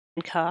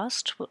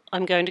Cast,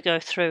 I'm going to go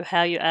through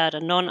how you add a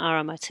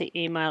non-RMIT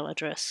email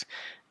address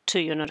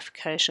to your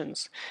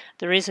notifications.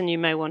 The reason you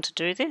may want to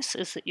do this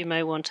is that you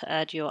may want to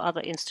add your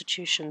other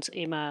institution's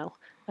email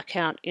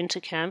account into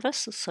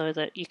Canvas so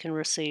that you can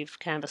receive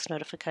Canvas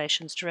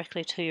notifications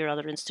directly to your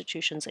other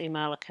institution's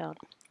email account.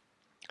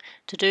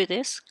 To do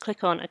this,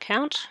 click on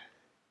Account,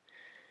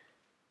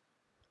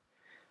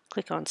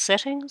 click on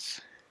Settings,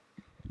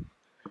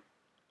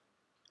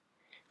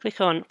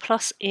 click on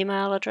Plus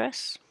Email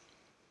Address,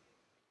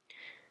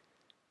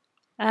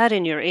 add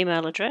in your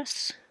email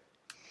address,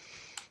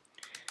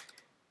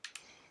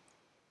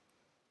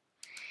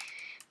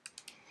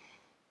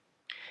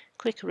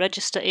 click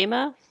Register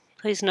Email.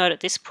 Please note at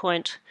this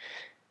point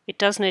it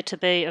does need to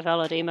be a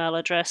valid email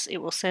address. It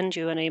will send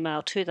you an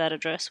email to that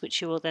address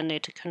which you will then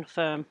need to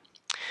confirm.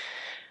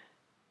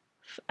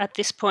 At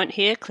this point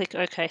here, click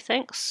OK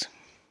Thanks.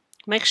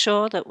 Make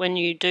sure that when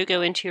you do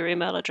go into your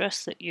email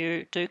address that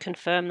you do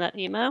confirm that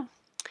email,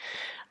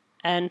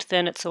 and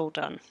then it's all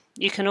done.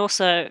 You can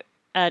also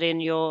add in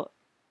your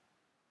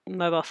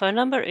mobile phone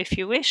number if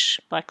you wish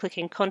by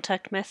clicking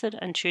Contact Method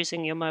and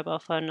choosing your mobile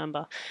phone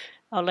number.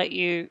 I'll let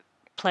you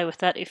play with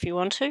that if you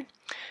want to.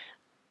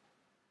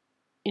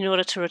 In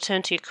order to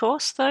return to your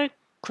course though,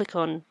 click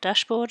on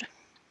Dashboard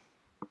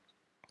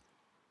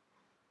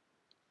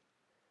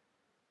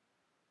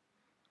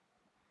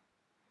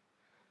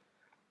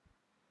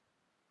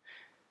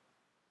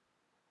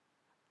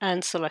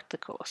and select the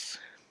course.